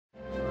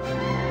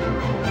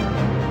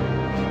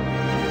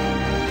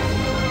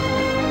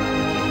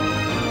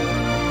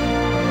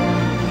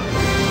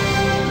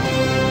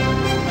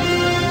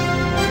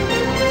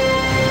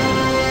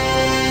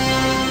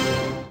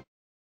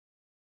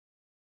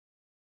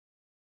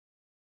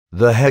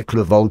The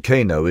Hekla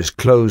Volcano is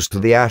close to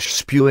the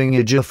ash-spewing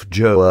edge of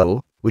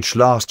Joel, which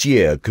last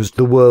year caused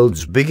the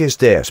world's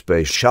biggest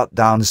airspace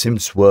shutdown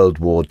since World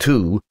War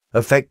II,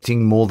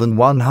 affecting more than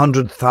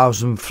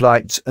 100,000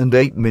 flights and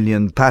 8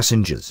 million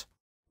passengers.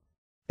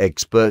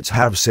 Experts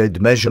have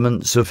said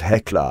measurements of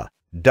Hekla,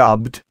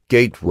 dubbed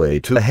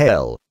 "Gateway to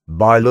Hell"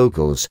 by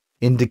locals,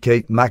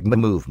 indicate magma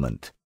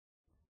movement.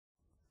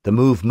 The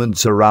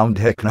movements around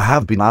Hekla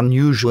have been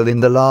unusual in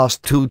the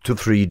last 2 to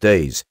 3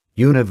 days,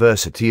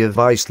 University of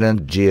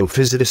Iceland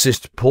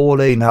geophysicist Paul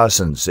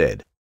Einarsson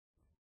said.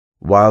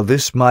 While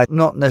this might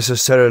not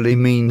necessarily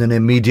mean an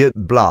immediate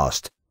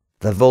blast,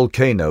 the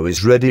volcano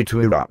is ready to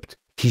erupt,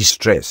 he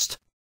stressed.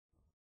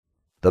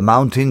 The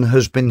mountain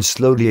has been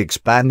slowly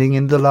expanding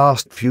in the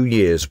last few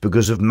years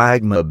because of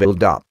magma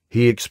build-up,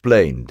 he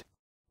explained.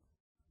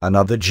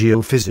 Another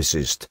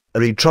geophysicist,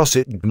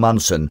 Erupt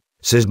Gudmundsson,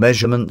 says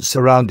measurements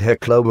around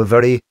Hekla were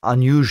very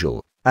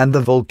unusual, and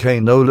the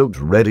volcano looked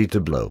ready to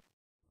blow.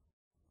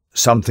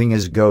 Something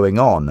is going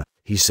on,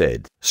 he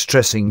said,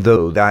 stressing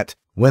though that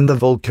when the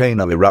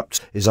volcano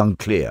erupts is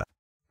unclear.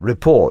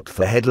 Report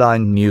for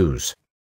Headline News.